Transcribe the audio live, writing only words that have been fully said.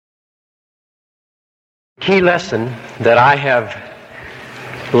Key lesson that I have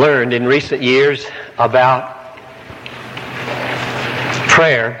learned in recent years about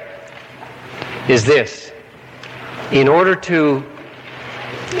prayer is this. In order to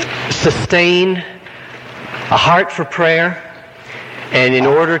sustain a heart for prayer, and in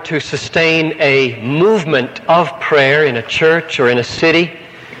order to sustain a movement of prayer in a church or in a city,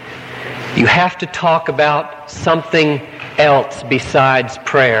 you have to talk about something else besides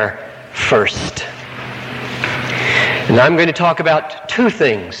prayer first. And I'm going to talk about two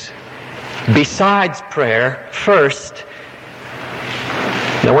things besides prayer first.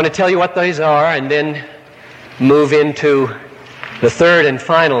 And I want to tell you what those are and then move into the third and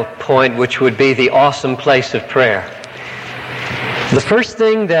final point, which would be the awesome place of prayer. The first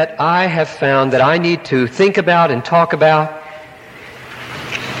thing that I have found that I need to think about and talk about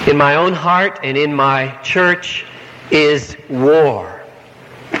in my own heart and in my church is war.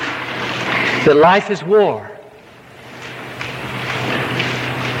 That life is war.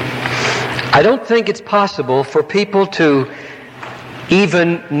 I don't think it's possible for people to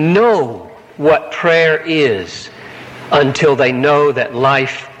even know what prayer is until they know that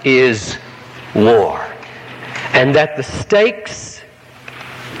life is war. And that the stakes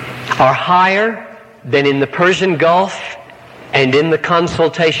are higher than in the Persian Gulf and in the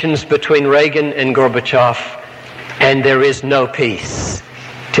consultations between Reagan and Gorbachev, and there is no peace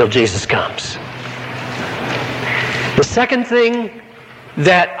till Jesus comes. The second thing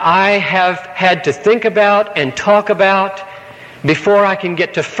that I have had to think about and talk about before I can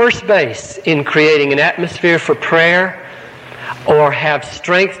get to first base in creating an atmosphere for prayer or have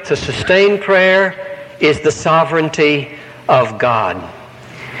strength to sustain prayer is the sovereignty of God.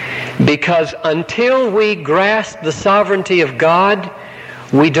 Because until we grasp the sovereignty of God,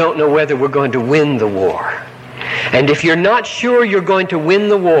 we don't know whether we're going to win the war. And if you're not sure you're going to win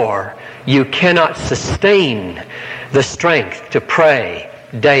the war, you cannot sustain the strength to pray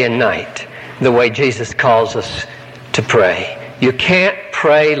day and night the way Jesus calls us to pray. You can't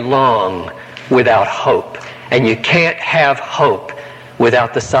pray long without hope, and you can't have hope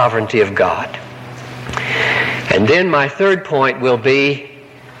without the sovereignty of God. And then my third point will be,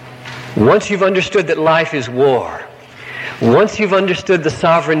 once you've understood that life is war, once you've understood the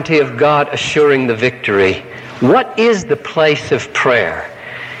sovereignty of God assuring the victory, what is the place of prayer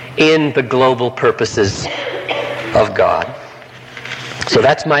in the global purposes of God? So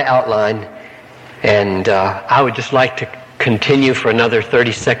that's my outline, and I would just like to continue for another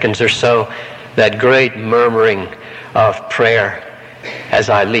 30 seconds or so that great murmuring of prayer as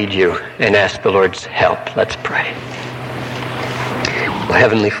I lead you and ask the Lord's help. Let's pray.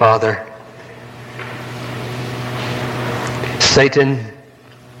 Heavenly Father, Satan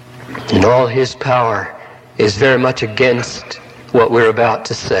in all his power is very much against what we're about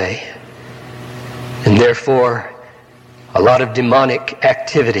to say. And therefore, a lot of demonic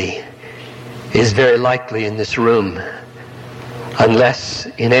activity is very likely in this room, unless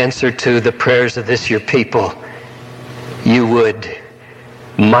in answer to the prayers of this your people, you would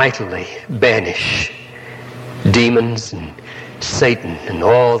mightily banish demons and Satan and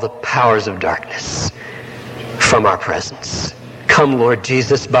all the powers of darkness from our presence. Come, Lord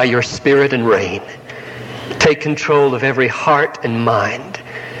Jesus, by your Spirit and reign. Take control of every heart and mind,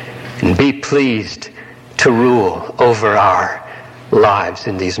 and be pleased to rule over our lives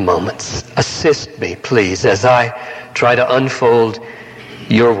in these moments. Assist me, please, as I try to unfold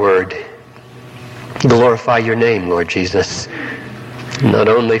your word. Glorify your name, Lord Jesus, not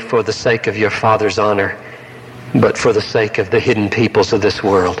only for the sake of your Father's honor, but for the sake of the hidden peoples of this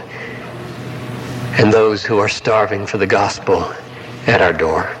world and those who are starving for the gospel at our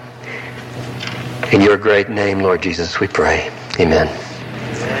door. In your great name, Lord Jesus, we pray. Amen.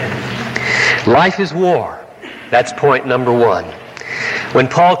 Life is war. That's point number one. When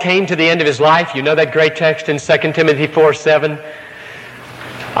Paul came to the end of his life, you know that great text in 2 Timothy 4:7?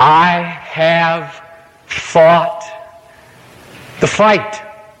 I have fought the fight.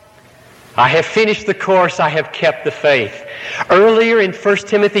 I have finished the course. I have kept the faith. Earlier in 1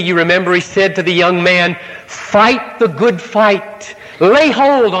 Timothy, you remember he said to the young man, fight the good fight. Lay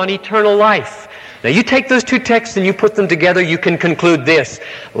hold on eternal life. Now you take those two texts and you put them together, you can conclude this.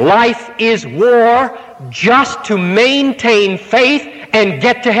 Life is war just to maintain faith and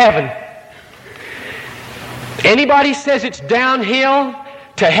get to heaven. Anybody says it's downhill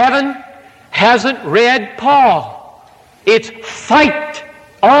to heaven hasn't read Paul. It's fight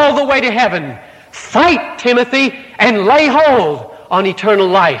all the way to heaven. Fight, Timothy, and lay hold on eternal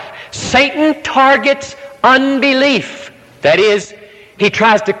life. Satan targets unbelief. That is, He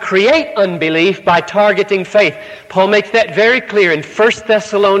tries to create unbelief by targeting faith. Paul makes that very clear in 1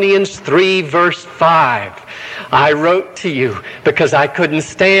 Thessalonians 3, verse 5. I wrote to you because I couldn't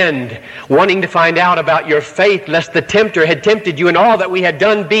stand wanting to find out about your faith, lest the tempter had tempted you and all that we had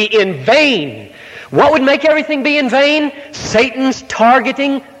done be in vain. What would make everything be in vain? Satan's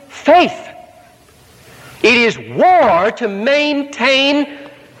targeting faith. It is war to maintain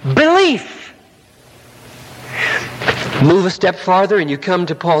belief. Move a step farther and you come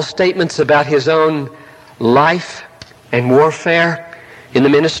to Paul's statements about his own life and warfare in the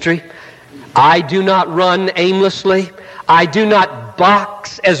ministry. I do not run aimlessly. I do not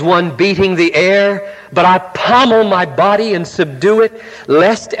box as one beating the air, but I pommel my body and subdue it,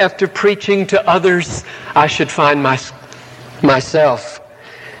 lest after preaching to others I should find myself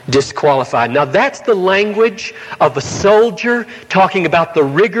disqualified. Now that's the language of a soldier talking about the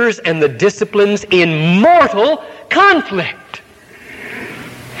rigors and the disciplines in mortal conflict.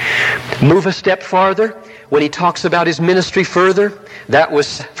 Move a step farther when he talks about his ministry further. That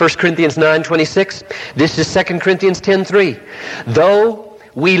was 1 Corinthians 9:26. This is 2 Corinthians 10:3. Though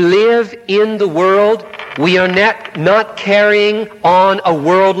we live in the world, we are not carrying on a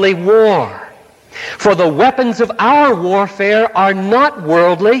worldly war. For the weapons of our warfare are not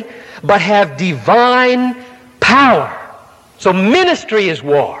worldly, but have divine power. So ministry is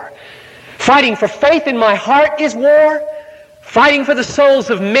war. Fighting for faith in my heart is war. Fighting for the souls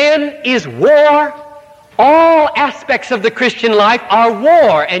of men is war. All aspects of the Christian life are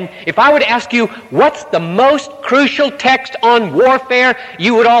war. And if I were to ask you, what's the most crucial text on warfare,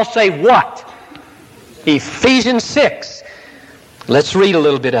 you would all say what? Ephesians 6. Let's read a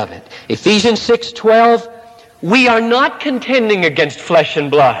little bit of it. Ephesians 6:12, we are not contending against flesh and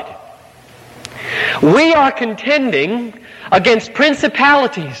blood. We are contending against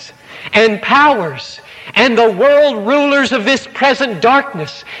principalities and powers and the world rulers of this present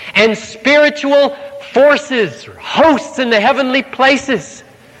darkness and spiritual forces, or hosts in the heavenly places.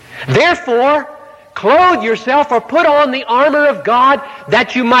 Therefore, clothe yourself or put on the armor of God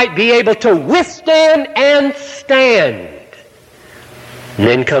that you might be able to withstand and stand. And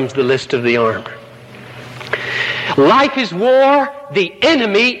then comes the list of the armor. Life is war. The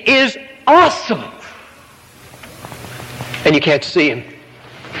enemy is awesome. And you can't see him.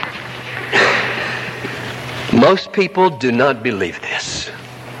 Most people do not believe this.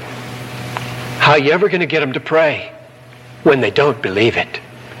 How are you ever going to get them to pray when they don't believe it?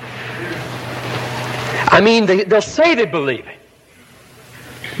 I mean, they'll say they believe it.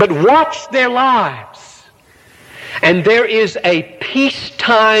 But watch their lives. And there is a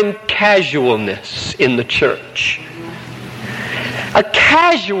peacetime casualness in the church. A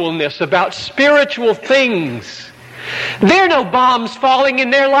casualness about spiritual things. There are no bombs falling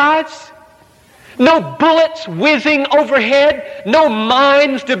in their lives. No bullets whizzing overhead. No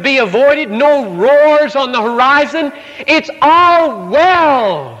mines to be avoided. No roars on the horizon. It's all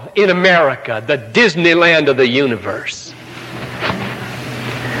well in America, the Disneyland of the universe.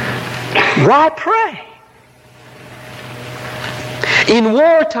 Why pray? In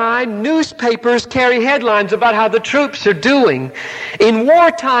wartime, newspapers carry headlines about how the troops are doing. In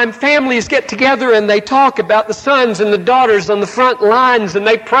wartime, families get together and they talk about the sons and the daughters on the front lines, and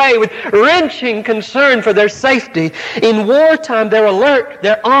they pray with wrenching concern for their safety. In wartime, they're alert,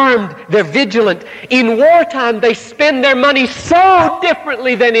 they're armed, they're vigilant. In wartime, they spend their money so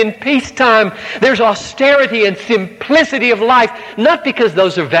differently than in peacetime. There's austerity and simplicity of life, not because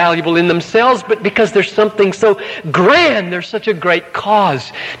those are valuable in themselves, but because there's something so grand. There's such a great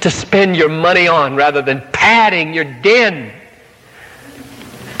cause to spend your money on rather than padding your den.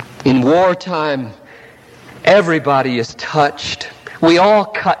 In wartime, everybody is touched. We all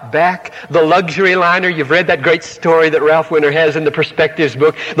cut back. The luxury liner, you've read that great story that Ralph Winter has in the Perspectives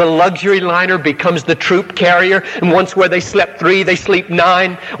book. The luxury liner becomes the troop carrier, and once where they slept 3, they sleep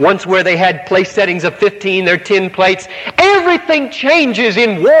 9. Once where they had place settings of 15, they're 10 plates. Everything changes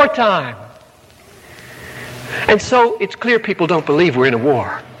in wartime. And so it's clear people don't believe we're in a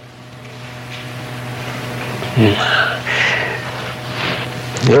war.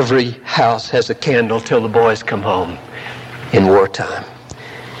 Every house has a candle till the boys come home in wartime.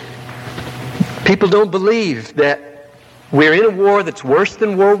 People don't believe that we're in a war that's worse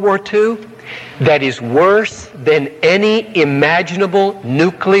than World War II, that is worse than any imaginable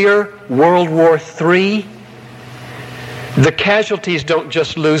nuclear World War III. The casualties don't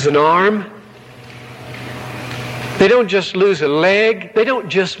just lose an arm. They don't just lose a leg. They don't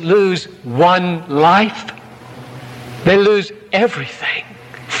just lose one life. They lose everything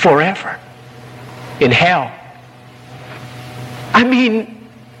forever in hell. I mean,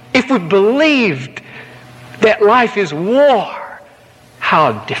 if we believed that life is war,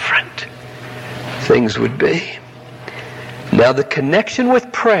 how different things would be. Now, the connection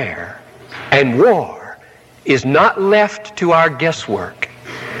with prayer and war is not left to our guesswork.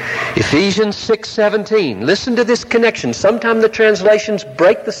 Ephesians 6:17. Listen to this connection. Sometimes the translations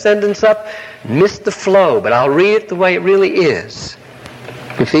break the sentence up, miss the flow, but I'll read it the way it really is.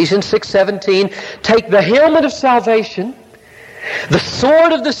 Ephesians 6:17. Take the helmet of salvation, the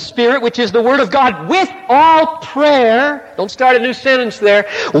sword of the Spirit, which is the Word of God, with all prayer. Don't start a new sentence there.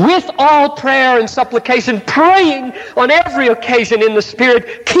 With all prayer and supplication, praying on every occasion in the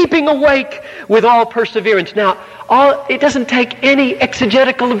Spirit, keeping awake with all perseverance. Now, it doesn't take any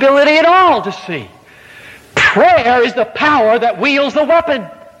exegetical ability at all to see. Prayer is the power that wields the weapon.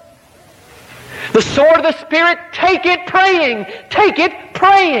 The sword of the Spirit, take it praying. Take it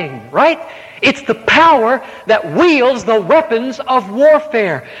praying, right? It's the power that wields the weapons of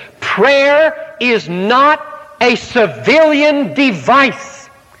warfare. Prayer is not a civilian device.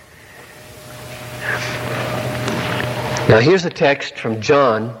 Now here's a text from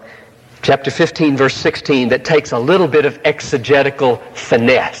John chapter 15, verse 16 that takes a little bit of exegetical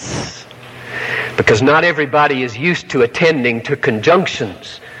finesse, because not everybody is used to attending to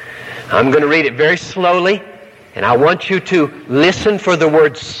conjunctions. I'm going to read it very slowly, and I want you to listen for the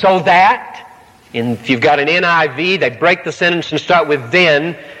word "so that." If you've got an NIV, they break the sentence and start with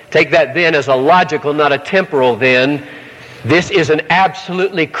 "then." Take that "then" as a logical, not a temporal "then." This is an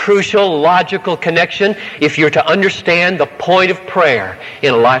absolutely crucial, logical connection if you're to understand the point of prayer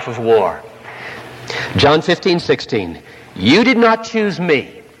in a life of war. John 15:16. You did not choose me,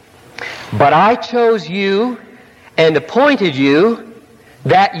 but I chose you and appointed you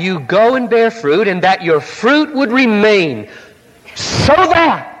that you go and bear fruit, and that your fruit would remain, so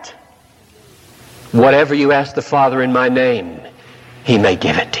that whatever you ask the Father in my name, He may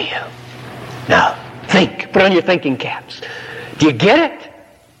give it to you. Now, think. Put on your thinking caps. Do you get it?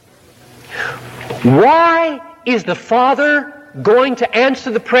 Why is the Father going to answer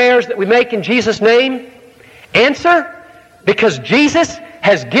the prayers that we make in Jesus' name? Answer: because Jesus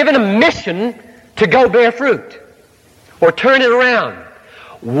has given a mission to go bear fruit, or turn it around.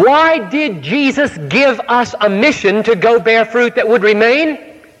 Why did Jesus give us a mission to go bear fruit that would remain?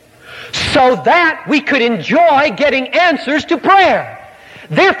 So that we could enjoy getting answers to prayer.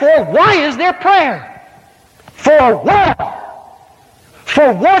 Therefore, why is there prayer? For war.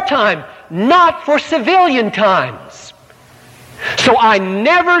 For wartime, not for civilian times. So I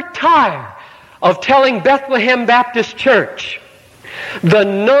never tire of telling Bethlehem Baptist Church the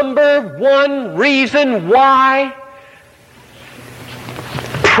number one reason why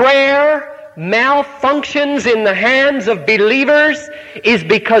prayer malfunctions in the hands of believers is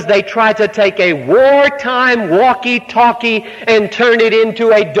because they try to take a wartime walkie-talkie and turn it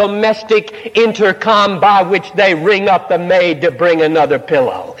into a domestic intercom by which they ring up the maid to bring another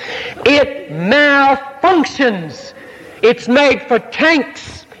pillow. It malfunctions. It's made for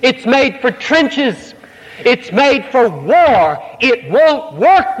tanks. It's made for trenches. It's made for war. It won't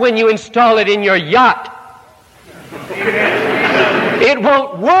work when you install it in your yacht. It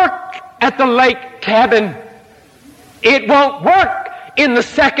won't work at the lake cabin. It won't work in the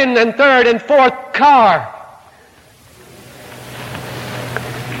second and third and fourth car.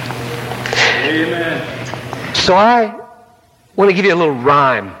 Amen. So I want to give you a little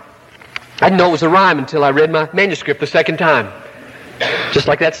rhyme. I didn't know it was a rhyme until I read my manuscript the second time. Just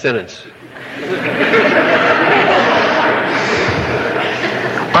like that sentence.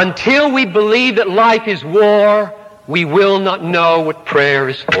 Until we believe that life is war, we will not know what prayer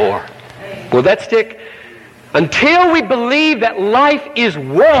is for. Will that stick? Until we believe that life is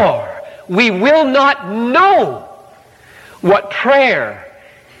war, we will not know what prayer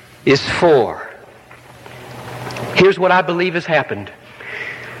is for. Here's what I believe has happened.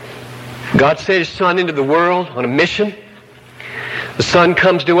 God sent His Son into the world on a mission. The Son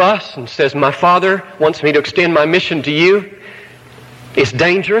comes to us and says, my Father wants me to extend my mission to you. It's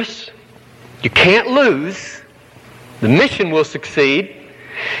dangerous. You can't lose. The mission will succeed.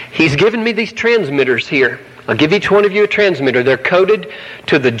 He's given me these transmitters here. I'll give each one of you a transmitter. They're coded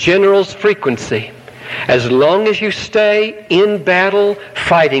to the general's frequency. As long as you stay in battle,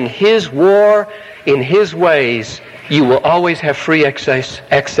 fighting His war in His ways, you will always have free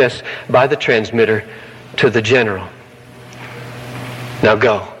access by the transmitter to the general. Now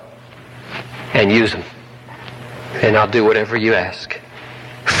go and use them. And I'll do whatever you ask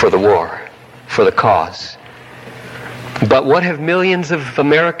for the war, for the cause. But what have millions of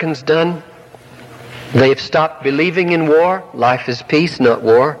Americans done? They have stopped believing in war. Life is peace, not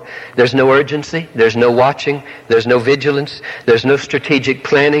war. There's no urgency. There's no watching. There's no vigilance. There's no strategic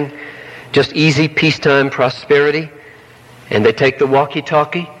planning. Just easy peacetime prosperity. and they take the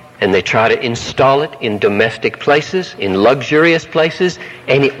walkie-talkie and they try to install it in domestic places, in luxurious places,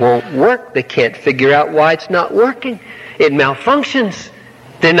 and it won't work. They can't figure out why it's not working. It malfunctions.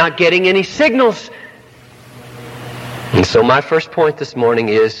 They're not getting any signals. And so my first point this morning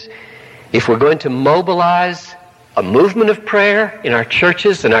is, if we're going to mobilize a movement of prayer in our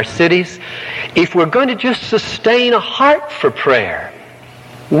churches and our cities, if we're going to just sustain a heart for prayer,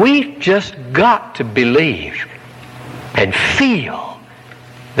 we've just got to believe and feel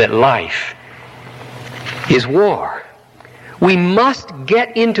that life is war. We must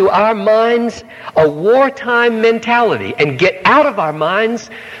get into our minds a wartime mentality and get out of our minds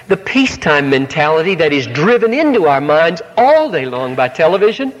the peacetime mentality that is driven into our minds all day long by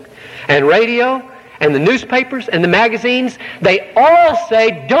television and radio and the newspapers and the magazines. They all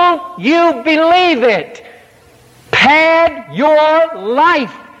say, don't you believe it? Pad your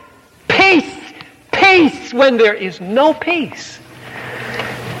life. Peace. Peace when there is no peace.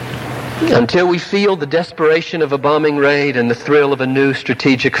 Until we feel the desperation of a bombing raid and the thrill of a new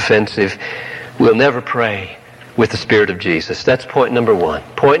strategic offensive, we'll never pray with the Spirit of Jesus. That's point number one.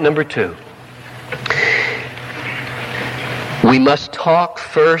 Point number two. We must talk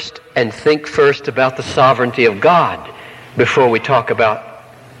first and think first about the sovereignty of God before we talk about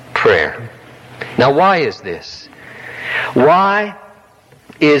prayer. Now, why is this? Why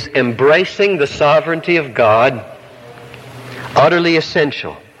is embracing the sovereignty of God utterly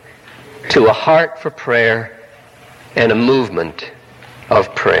essential to a heart for prayer and a movement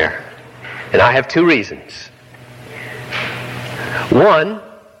of prayer? And I have two reasons. One,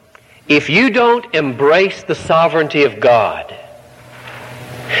 if you don't embrace the sovereignty of God,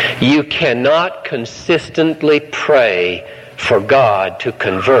 you cannot consistently pray for God to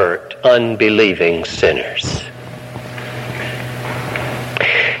convert unbelieving sinners.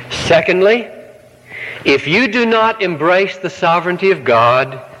 Secondly, if you do not embrace the sovereignty of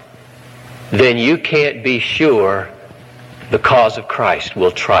God, then you can't be sure the cause of Christ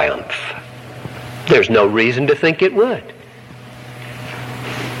will triumph. There's no reason to think it would.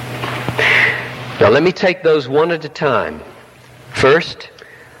 Now let me take those one at a time. First,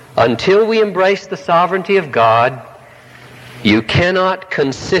 until we embrace the sovereignty of God, you cannot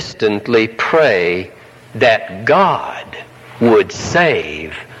consistently pray that God would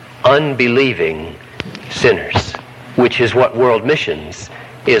save unbelieving sinners, which is what world missions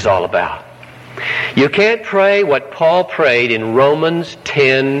is all about. You can't pray what Paul prayed in Romans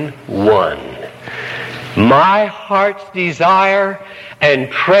 10:1. My heart's desire and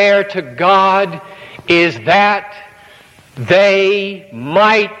prayer to God is that they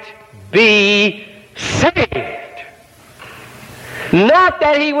might be saved. Not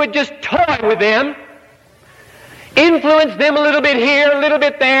that he would just toy with them, influence them a little bit here, a little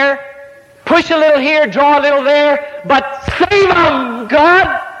bit there, push a little here, draw a little there, but save them,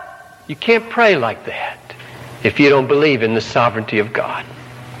 God! You can't pray like that if you don't believe in the sovereignty of God.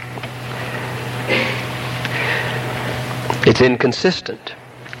 It's inconsistent.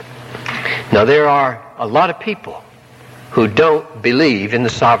 Now, there are a lot of people who don't believe in the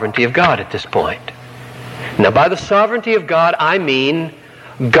sovereignty of God at this point. Now, by the sovereignty of God, I mean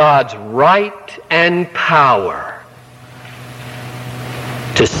God's right and power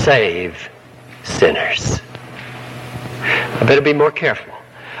to save sinners. I better be more careful.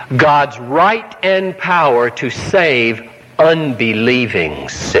 God's right and power to save unbelieving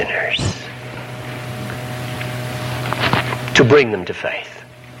sinners, to bring them to faith.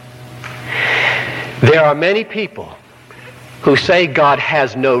 There are many people who say God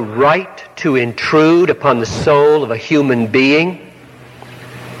has no right to intrude upon the soul of a human being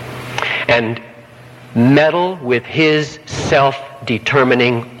and meddle with his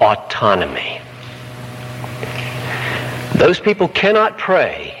self-determining autonomy. Those people cannot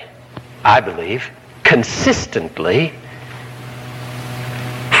pray, I believe, consistently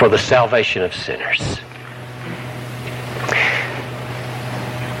for the salvation of sinners.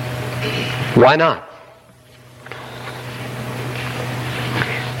 Why not?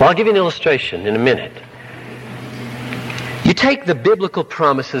 Well, I'll give you an illustration in a minute. You take the biblical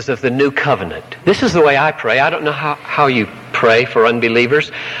promises of the New Covenant. This is the way I pray. I don't know how you pray for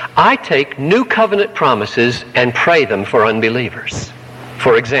unbelievers. I take New Covenant promises and pray them for unbelievers.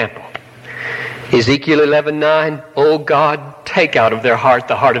 For example, Ezekiel 11:9, O God, take out of their heart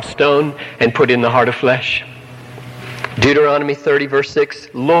the heart of stone and put in the heart of flesh. Deuteronomy 30, verse 6,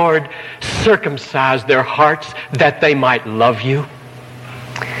 Lord, circumcise their hearts that they might love you.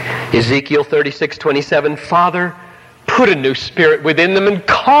 Ezekiel 36:27, Father, put a new spirit within them and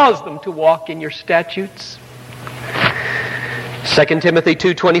cause them to walk in your statutes. 2 Timothy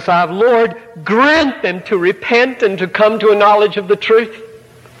 2:25, Lord, grant them to repent and to come to a knowledge of the truth.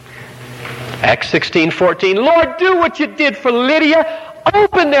 Acts 16:14, Lord, do what you did for Lydia.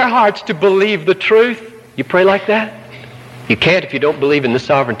 Open their hearts to believe the truth. You pray like that? You can't if you don't believe in the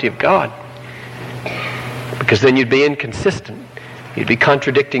sovereignty of God. Because then you'd be inconsistent. You'd be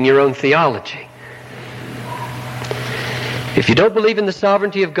contradicting your own theology. If you don't believe in the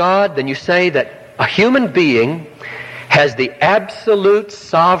sovereignty of God, then you say that a human being has the absolute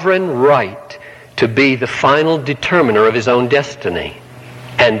sovereign right to be the final determiner of his own destiny,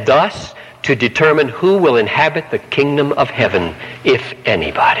 and thus to determine who will inhabit the kingdom of heaven, if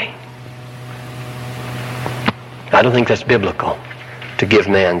anybody. I don't think that's biblical to give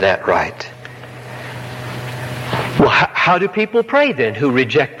man that right. Well, how do people pray then who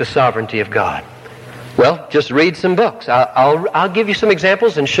reject the sovereignty of God? Well, just read some books. I'll give you some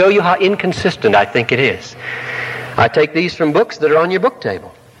examples and show you how inconsistent I think it is. I take these from books that are on your book table.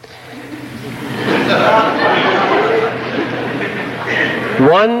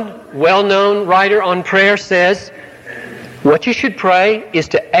 One well-known writer on prayer says, what you should pray is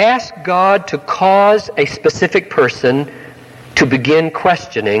to ask God to cause a specific person to begin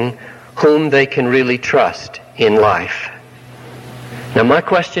questioning whom they can really trust in life. Now my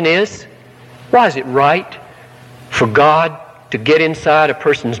question is, why is it right for God to get inside a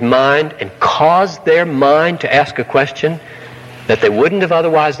person's mind and cause their mind to ask a question that they wouldn't have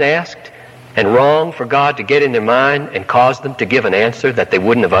otherwise asked, and wrong for God to get in their mind and cause them to give an answer that they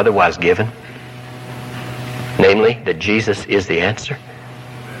wouldn't have otherwise given? Namely, that Jesus is the answer.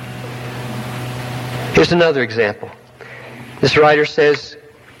 Here's another example. This writer says,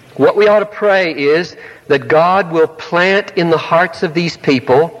 what we ought to pray is that God will plant in the hearts of these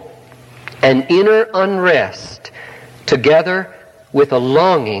people an inner unrest together with a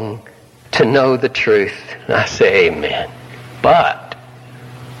longing to know the truth. And I say amen. But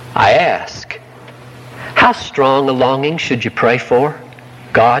I ask, how strong a longing should you pray for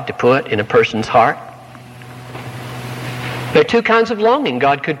God to put in a person's heart? There are two kinds of longing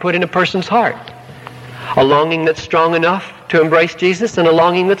God could put in a person's heart. A longing that's strong enough to embrace Jesus, and a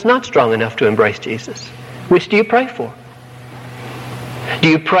longing that's not strong enough to embrace Jesus. Which do you pray for? Do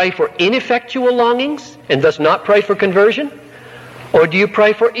you pray for ineffectual longings and thus not pray for conversion? Or do you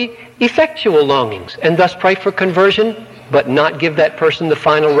pray for effectual longings and thus pray for conversion but not give that person the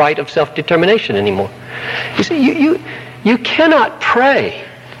final right of self-determination anymore? You see, you cannot pray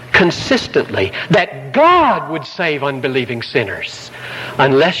consistently that God would save unbelieving sinners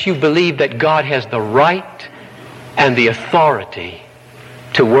unless you believe that God has the right and the authority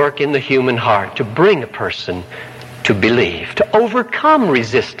to work in the human heart, to bring a person to believe, to overcome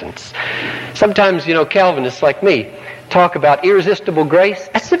resistance. Sometimes, Calvinists like me talk about irresistible grace.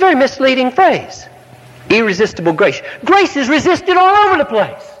 That's a very misleading phrase. Irresistible grace. Grace is resisted all over the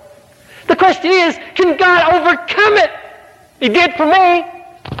place. The question is, can God overcome it? He did for me.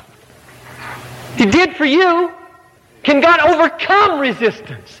 He did for you. Can God overcome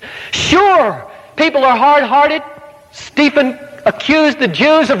resistance? Sure, people are hard-hearted. Stephen accused the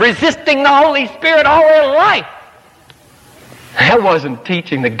Jews of resisting the Holy Spirit all their life. That wasn't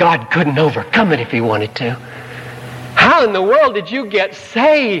teaching that God couldn't overcome it if He wanted to. How in the world did you get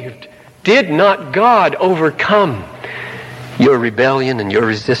saved? Did not God overcome your rebellion and your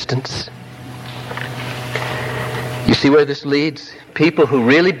resistance? You see where this leads? People who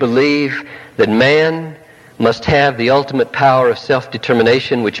really believe that man must have the ultimate power of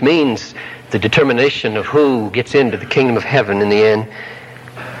self-determination, which means the determination of who gets into the kingdom of heaven in the end,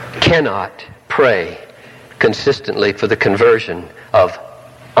 cannot pray consistently for the conversion of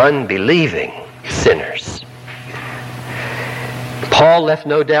unbelieving sinners. Paul left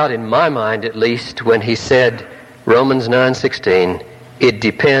no doubt in my mind, at least, when he said, Romans 9:16, it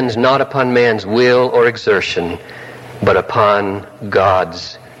depends not upon man's will or exertion, but upon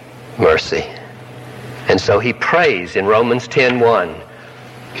God's mercy. And so he prays in Romans 10:1,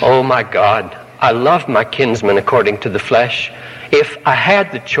 oh my God, I love my kinsmen according to the flesh. If I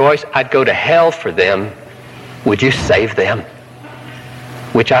had the choice, I'd go to hell for them. Would you save them?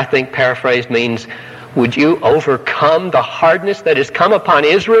 Which I think paraphrased means, would you overcome the hardness that has come upon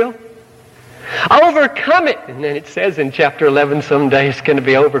Israel? Overcome it. And then it says in chapter 11, someday it's going to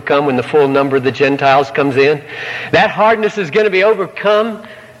be overcome when the full number of the Gentiles comes in. That hardness is going to be overcome,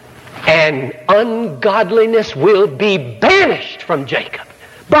 and ungodliness will be banished from Jacob.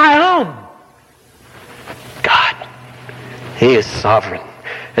 By whom? God. He is sovereign.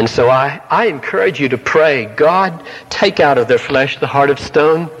 And so I encourage you to pray, God, take out of their flesh the heart of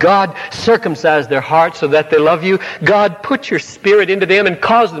stone. God, circumcise their heart so that they love you. God, put your Spirit into them and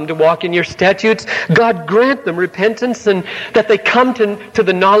cause them to walk in your statutes. God, grant them repentance and that they come to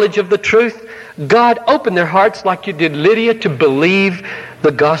the knowledge of the truth. God, open their hearts like you did Lydia to believe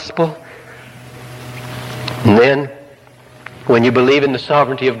the gospel. And then, when you believe in the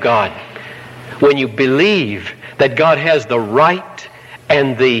sovereignty of God, when you believe that God has the right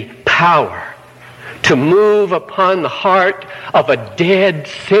and the power to move upon the heart of a dead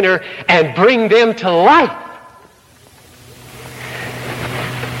sinner and bring them to life,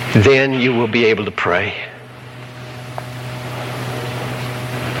 then you will be able to pray.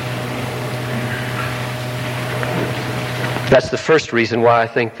 That's the first reason why I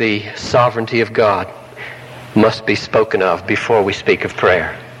think the sovereignty of God must be spoken of before we speak of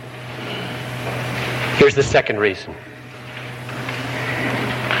prayer. Here's the second reason.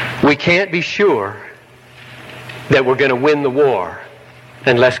 We can't be sure that we're going to win the war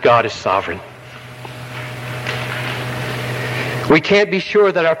unless God is sovereign. We can't be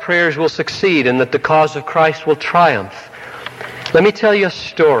sure that our prayers will succeed and that the cause of Christ will triumph. Let me tell you a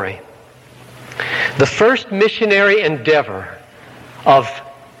story. The first missionary endeavor of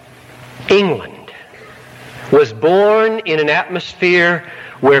England was born in an atmosphere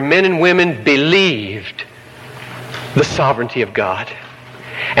where men and women believed the sovereignty of God.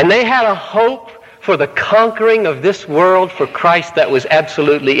 And they had a hope for the conquering of this world for Christ that was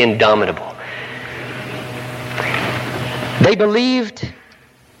absolutely indomitable. They believed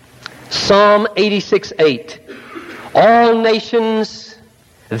Psalm 86:8. All nations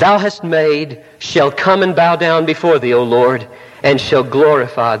thou hast made shall come and bow down before thee, O Lord, and shall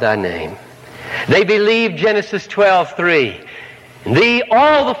glorify thy name. They believed Genesis 12:3. Thee,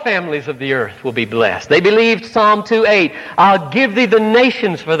 all the families of the earth will be blessed. They believed Psalm 2:8. I'll give thee the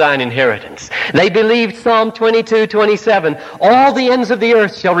nations for thine inheritance. They believed Psalm 22:27. All the ends of the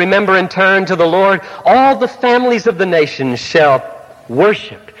earth shall remember and turn to the Lord. All the families of the nations shall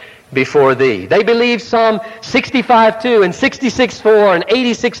worship before thee. They believed Psalm 65:2 and 66:4 and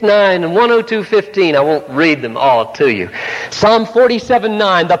 86:9 and 102:15. I won't read them all to you. Psalm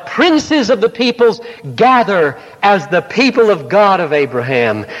 47:9. The princes of the peoples gather as the people of God of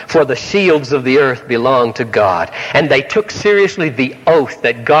Abraham, for the shields of the earth belong to God. And they took seriously the oath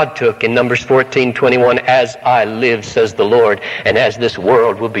that God took in Numbers 14:21. As I live, says the Lord, and as this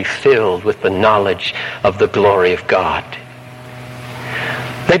world will be filled with the knowledge of the glory of God.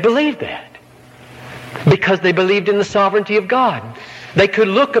 They believed that because they believed in the sovereignty of God. They could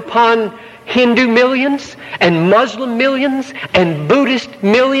look upon Hindu millions and Muslim millions and Buddhist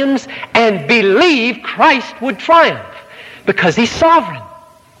millions and believe Christ would triumph because He's sovereign.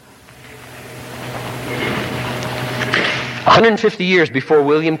 150 years before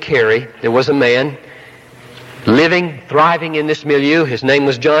William Carey, there was a man living, thriving in this milieu. His name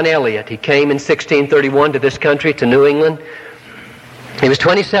was John Eliot. He came in 1631 to this country, to New England. He was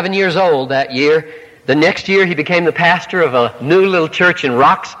 27 years old that year. The next year he became the pastor of a new little church in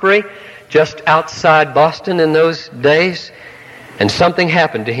Roxbury, just outside Boston in those days. And something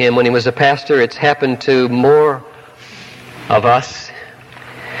happened to him when he was a pastor. It's happened to more of us.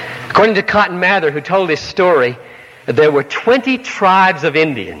 According to Cotton Mather, who told his story, there were 20 tribes of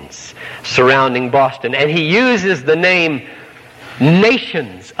Indians surrounding Boston. And he uses the name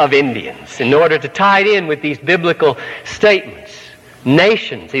nations of Indians in order to tie it in with these biblical statements.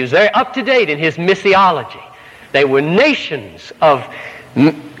 Nations. He was very up to date in his missiology. They were nations of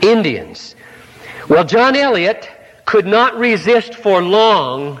Indians. Well, John Eliot could not resist for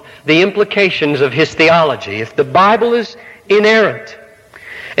long the implications of his theology. If the Bible is inerrant,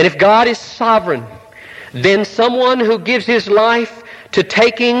 and if God is sovereign, then someone who gives his life to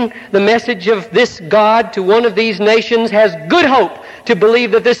taking the message of this God to one of these nations has good hope to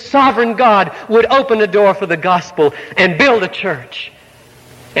believe that this sovereign God would open a door for the gospel and build a church.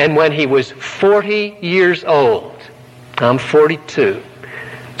 And when he was 40 years old, I'm 42,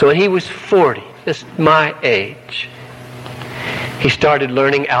 so when he was 40, just my age, he started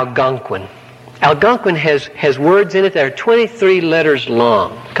learning Algonquin. Algonquin has words in it that are 23 letters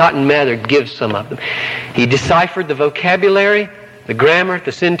long. Cotton Mather gives some of them. He deciphered the vocabulary, the grammar,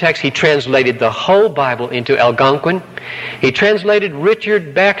 the syntax. He translated the whole Bible into Algonquin. He translated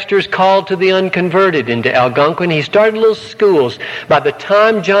Richard Baxter's Call to the Unconverted into Algonquin. He started little schools. By the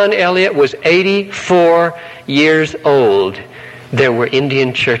time John Eliot was 84 years old, there were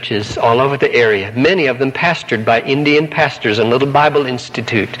Indian churches all over the area, many of them pastored by Indian pastors, and Little Bible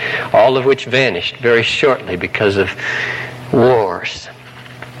Institute, all of which vanished very shortly because of wars.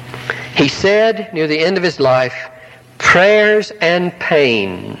 He said near the end of his life, prayers and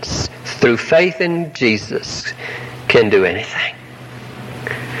pains through faith in Jesus can do anything.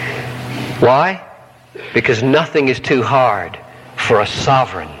 Why? Because nothing is too hard for a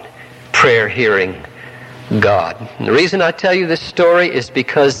sovereign, prayer-hearing God. And the reason I tell you this story is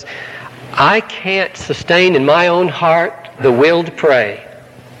because I can't sustain in my own heart the will to pray,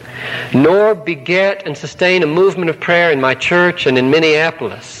 nor beget and sustain a movement of prayer in my church and in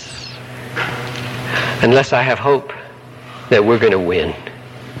Minneapolis, unless I have hope that we're going to win,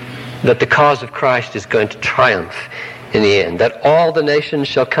 that the cause of Christ is going to triumph in the end, that all the nations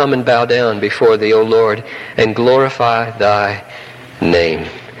shall come and bow down before thee, O Lord, and glorify thy name.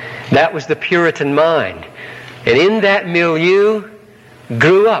 That was the Puritan mind. And in that milieu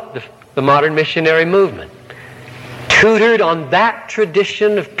grew up the modern missionary movement. Tutored on that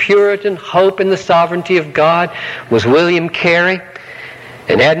tradition of Puritan hope in the sovereignty of God was William Carey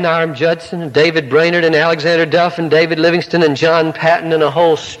and Adoniram Judson and David Brainerd and Alexander Duff and David Livingston and John Patton and a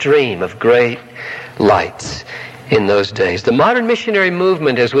whole stream of great lights in those days. The modern missionary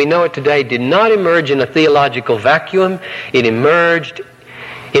movement as we know it today did not emerge in a theological vacuum. It emerged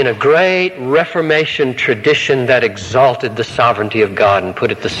in a great Reformation tradition that exalted the sovereignty of God and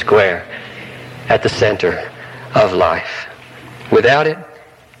put it the square at the center of life. Without it,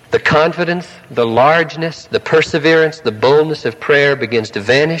 the confidence, the largeness, the perseverance, the boldness of prayer begins to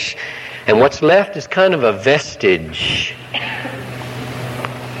vanish, and what's left is kind of a vestige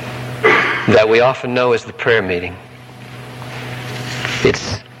that we often know as the prayer meeting.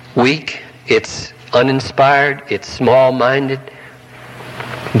 It's weak, it's uninspired, it's small-minded,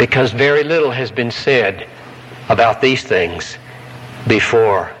 because very little has been said about these things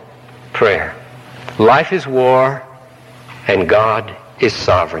before prayer. Life is war, and God is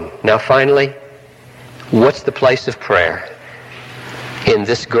sovereign. Now finally, what's the place of prayer in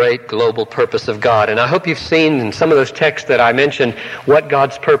this great global purpose of God? And I hope you've seen in some of those texts that I mentioned what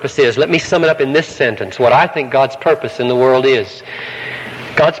God's purpose is. Let me sum it up in this sentence, what I think God's purpose in the world is.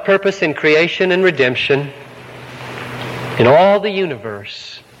 God's purpose in creation and redemption in all the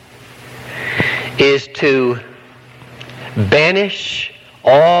universe is to banish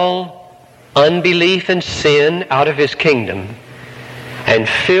all unbelief and sin out of His kingdom and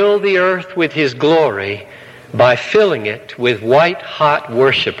fill the earth with His glory by filling it with white-hot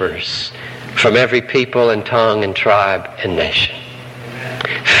worshipers from every people and tongue and tribe and nation.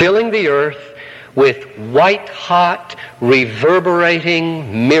 Filling the earth with white-hot,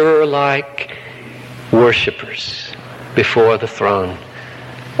 reverberating, mirror-like worshipers before the throne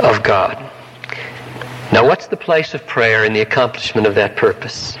of God. Now, what's the place of prayer in the accomplishment of that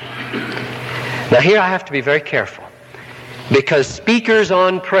purpose? Now, here I have to be very careful, because speakers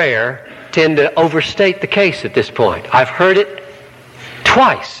on prayer tend to overstate the case at this point. I've heard it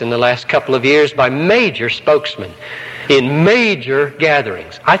twice in the last couple of years by major spokesmen in major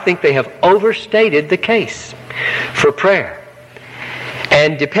gatherings. I think they have overstated the case for prayer.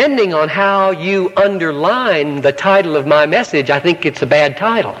 And depending on how you underline the title of my message, I think it's a bad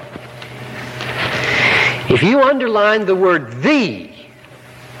title. If you underline the word "the,"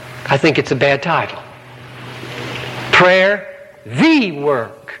 I think it's a bad title. Prayer, the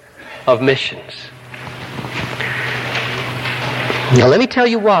work of missions. Now let me tell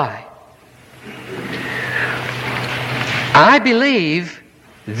you why. I believe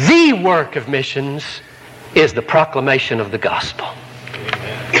the work of missions is the proclamation of the gospel.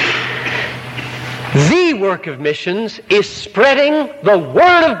 The work of missions is spreading the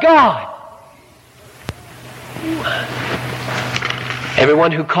Word of God.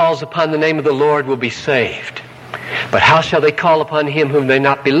 Everyone who calls upon the name of the Lord will be saved. But how shall they call upon Him whom they have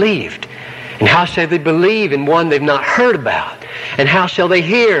not believed? And how shall they believe in one they've not heard about? And how shall they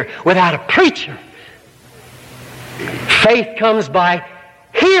hear without a preacher? Faith comes by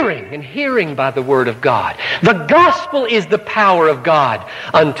hearing, and hearing by the Word of God. The gospel is the power of God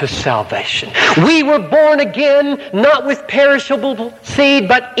unto salvation. We were born again, not with perishable seed,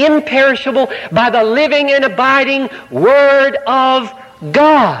 but imperishable, by the living and abiding Word of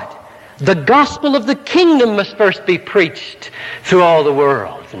God. The gospel of the kingdom must first be preached through all the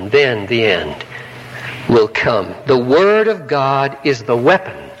world, and then the end will come. The Word of God is the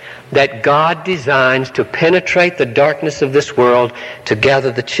weapon that God designs to penetrate the darkness of this world, to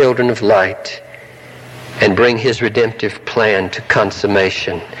gather the children of light and bring His redemptive plan to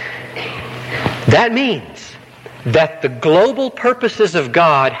consummation. That means that the global purposes of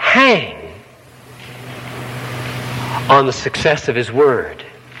God hang on the success of His Word.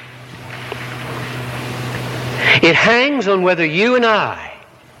 It hangs on whether you and I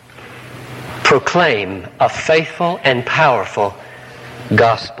proclaim a faithful and powerful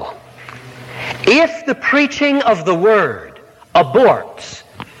gospel. If the preaching of the Word aborts,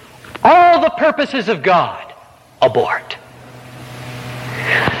 all the purposes of God abort.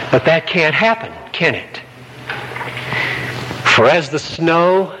 But that can't happen, can it? For as the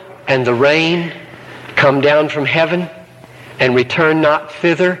snow and the rain come down from heaven and return not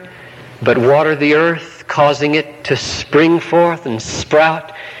thither, but water the earth, causing it to spring forth and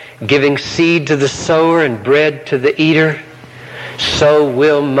sprout, giving seed to the sower and bread to the eater, so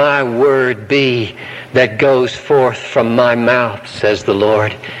will my word be that goes forth from my mouth, says the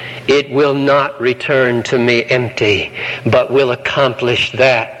Lord. It will not return to me empty, but will accomplish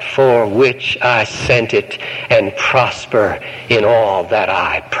that for which I sent it and prosper in all that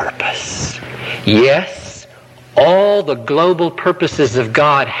I purpose. Yes, all the global purposes of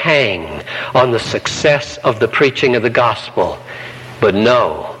God hang on the success of the preaching of the gospel. But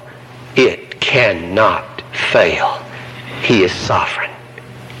no, it cannot fail. He is sovereign.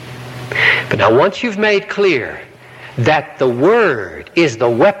 But now once you've made clear that the Word is the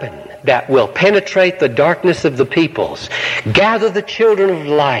weapon that will penetrate the darkness of the peoples, gather the children of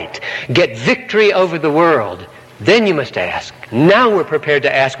light, get victory over the world, then you must ask. Now we're prepared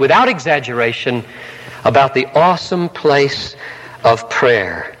to ask without exaggeration about the awesome place of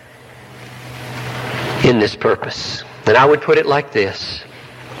prayer in this purpose. And I would put it like this.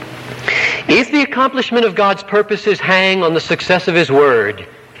 If the accomplishment of God's purposes hang on the success of His Word,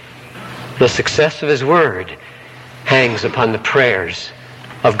 the success of His Word hangs upon the prayers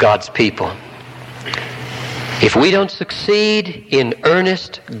of God's people. If we don't succeed in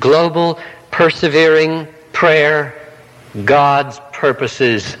earnest, global, persevering prayer, God's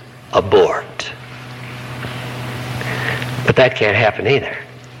purposes abort. But that can't happen either,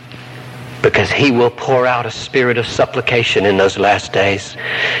 because He will pour out a spirit of supplication in those last days.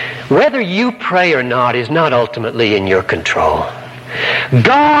 Whether you pray or not is not ultimately in your control.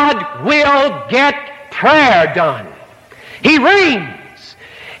 God will get prayer done. He reigns.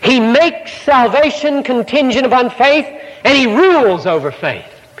 He makes salvation contingent upon faith, and He rules over faith.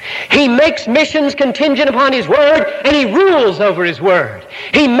 He makes missions contingent upon His Word, and He rules over His Word.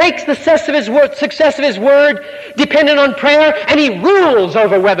 He makes the success of His Word dependent on prayer, and He rules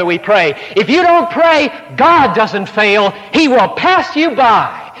over whether we pray. If you don't pray, God doesn't fail. He will pass you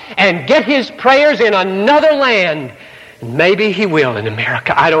by and get His prayers in another land. Maybe He will in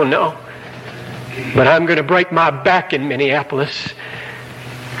America. I don't know. But I'm going to break my back in Minneapolis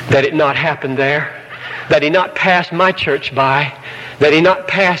that it not happen there, that He not pass my church by, that He not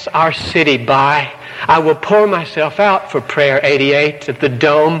pass our city by. I will pour myself out for Prayer 88 at the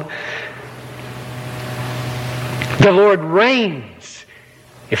Dome. The Lord reigns.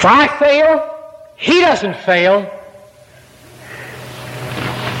 If I fail, He doesn't fail.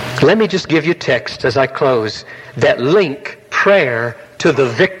 Let me just give you texts as I close that link prayer to the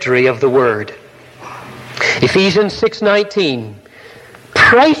victory of the Word. Ephesians 6:19.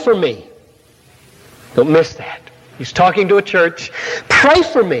 Pray for me. Don't miss that. He's talking to a church. Pray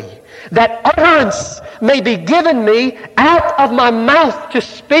for me that utterance may be given me out of my mouth to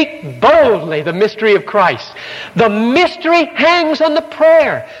speak boldly the mystery of Christ. The mystery hangs on the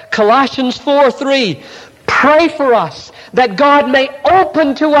prayer. Colossians 4:3. Pray for us that God may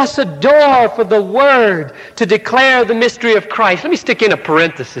open to us a door for the Word to declare the mystery of Christ. Let me stick in a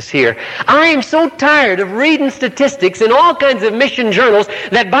parenthesis here. I am so tired of reading statistics in all kinds of mission journals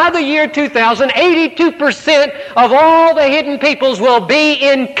that by the year 2000, 82% of all the hidden peoples will be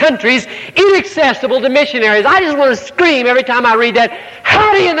in countries inaccessible to missionaries. I just want to scream every time I read that.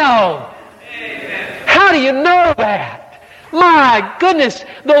 How do you know? How do you know that? My goodness,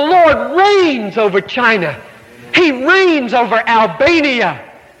 the Lord reigns over China. He reigns over Albania.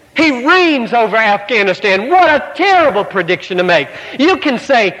 He reigns over Afghanistan. What a terrible prediction to make. You can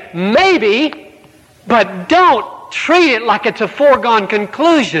say maybe, but don't treat it like it's a foregone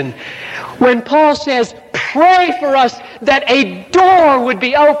conclusion. When Paul says, pray for us that a door would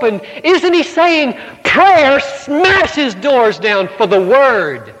be opened, isn't he saying prayer smashes doors down for the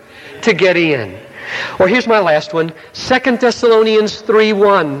Word to get in? Or here's my last one, 2 Thessalonians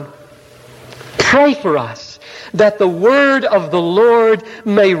 3:1. Pray for us that the word of the Lord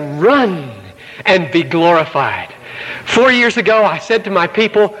may run and be glorified. 4 years ago, I said to my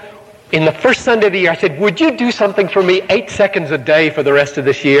people, in the first Sunday of the year, I said, would you do something for me 8 seconds a day for the rest of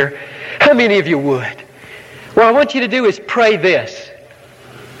this year? How many of you would? What I want you to do is pray this.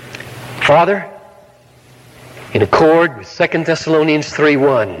 Father, in accord with 2 Thessalonians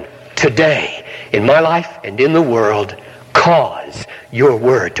 3:1, today, in my life and in the world, cause your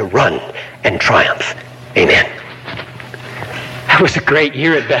word to run and triumph. Amen. That was a great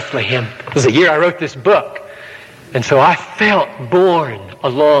year at Bethlehem. It was the year I wrote this book. And so I felt borne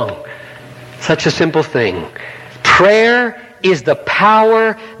along Such a simple thing. Prayer is the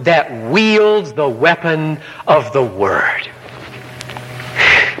power that wields the weapon of the Word.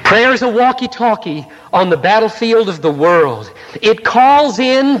 Prayer is a walkie-talkie on the battlefield of the world. It calls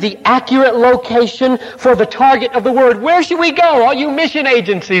in the accurate location for the target of the Word. Where should we go, all you mission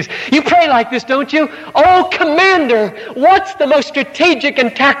agencies? You pray like this, don't you? Oh, Commander, what's the most strategic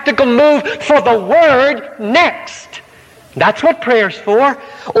and tactical move for the Word next? That's what prayer's for.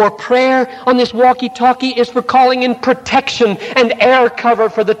 Or prayer on this walkie-talkie is for calling in protection and air cover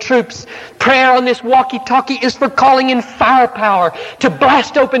for the troops. Prayer on this walkie-talkie is for calling in firepower to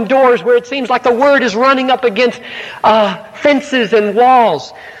blast open doors where it seems like the Word is running up against fences and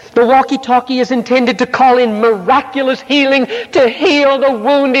walls. The walkie-talkie is intended to call in miraculous healing to heal the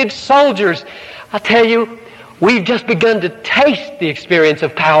wounded soldiers. I'll tell you, we've just begun to taste the experience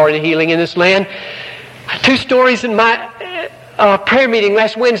of power and healing in this land. 2 stories in my prayer meeting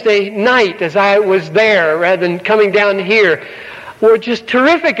last Wednesday night as I was there rather than coming down here were just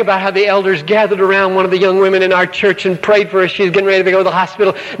terrific about how the elders gathered around one of the young women in our church and prayed for her. She was getting ready to go to the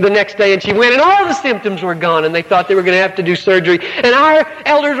hospital the next day, and she went, and all the symptoms were gone, and they thought they were going to have to do surgery. And our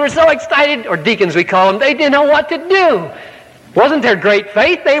elders were so excited, or deacons we call them, they didn't know what to do. Wasn't there great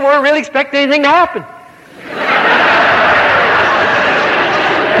faith? They weren't really expecting anything to happen.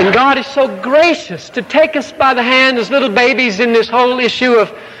 And God is so gracious to take us by the hand as little babies in this whole issue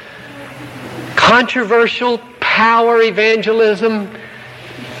of controversial power evangelism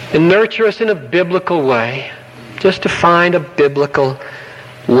and nurture us in a biblical way. Just to find a biblical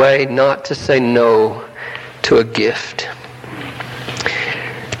way not to say no to a gift.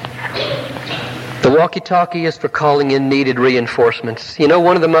 The walkie-talkie is for calling in needed reinforcements. You know,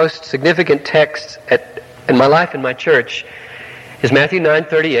 one of the most significant texts in my life in my church is Matthew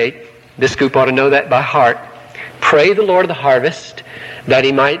 9:38. This group ought to know that by heart. Pray the Lord of the harvest that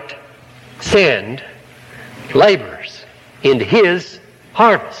He might send laborers into His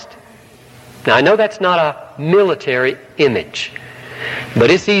harvest. Now, I know that's not a military image, but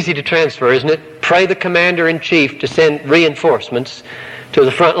it's easy to transfer, isn't it? Pray the commander-in-chief to send reinforcements to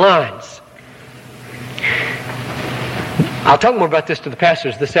the front lines. I'll talk more about this to the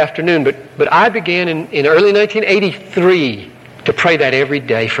pastors this afternoon, but I began in early 1983 to pray that every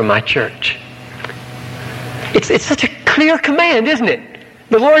day for my church. It's such a clear command, isn't it?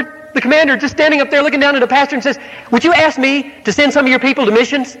 The Lord, the commander, just standing up there looking down at a pastor and says, would you ask me to send some of your people to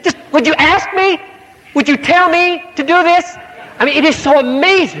missions? Just, would you ask me? Would you tell me to do this? I mean, it is so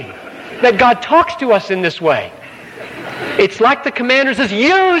amazing that God talks to us in this way. It's like the commander says,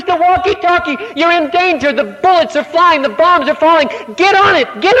 use the walkie-talkie. You're in danger. The bullets are flying. The bombs are falling. Get on it.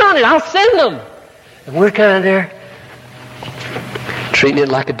 I'll send them. And we're kind of there, treating it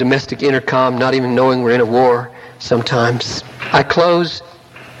like a domestic intercom, not even knowing we're in a war sometimes. I close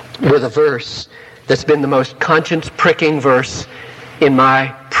with a verse that's been the most conscience-pricking verse in my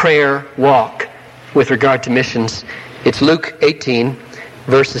prayer walk with regard to missions. It's Luke 18,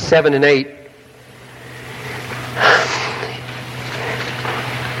 verses 7 and 8.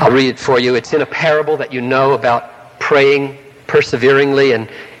 I'll read it for you. It's in a parable that you know about praying perseveringly, and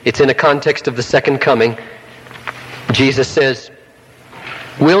it's in a context of the second coming. Jesus says,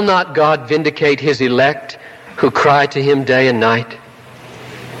 will not God vindicate His elect who cry to Him day and night?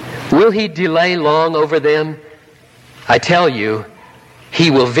 Will He delay long over them? I tell you, He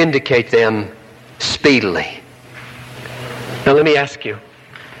will vindicate them speedily. Now let me ask you,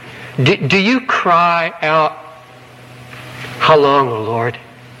 do you cry out, how long, O Lord?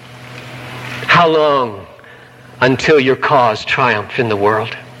 How long until your cause triumph in the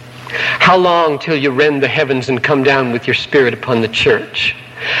world? How long till you rend the heavens and come down with your Spirit upon the church?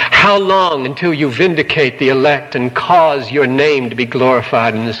 How long until you vindicate the elect and cause your name to be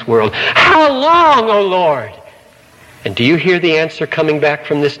glorified in this world? How long, O Lord? And do you hear the answer coming back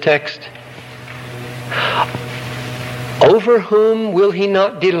from this text? Over whom will He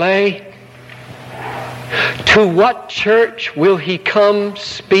not delay? To what church will He come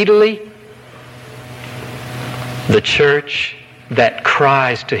speedily? The church that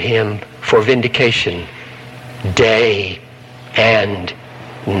cries to Him for vindication day and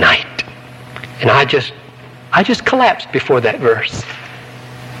night. And I just collapsed before that verse.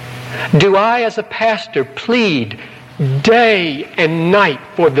 Do I as a pastor plead day and night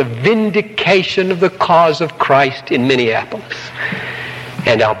for the vindication of the cause of Christ in Minneapolis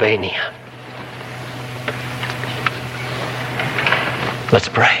and Albania? Let's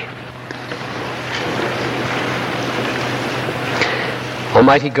pray.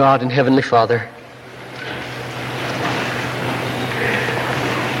 Almighty God and Heavenly Father,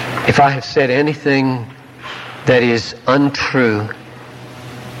 if I have said anything that is untrue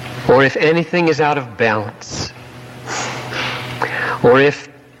or if anything is out of balance, or if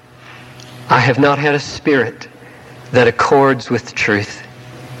I have not had a spirit that accords with truth,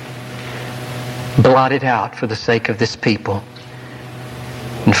 blot it out for the sake of this people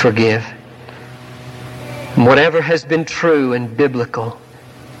and forgive. And whatever has been true and biblical,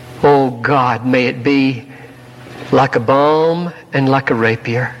 oh God, may it be like a balm and like a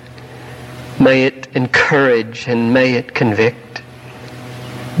rapier. May it encourage and may it convict.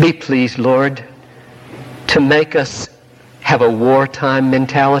 Be pleased, Lord, to make us have a wartime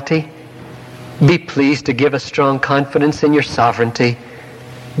mentality. Be pleased to give us strong confidence in your sovereignty.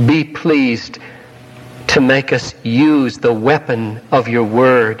 Be pleased to make us use the weapon of your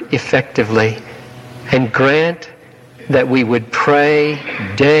word effectively. And grant that we would pray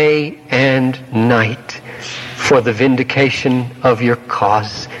day and night for the vindication of your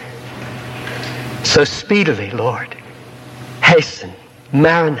cause. So speedily, Lord, hasten,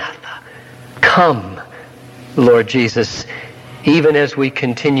 Maranatha, come, Lord Jesus, even as we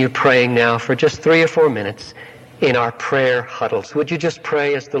continue praying now for just 3 or 4 minutes in our prayer huddles. Would you just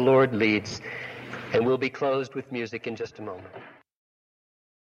pray as the Lord leads? And we'll be closed with music in just a moment.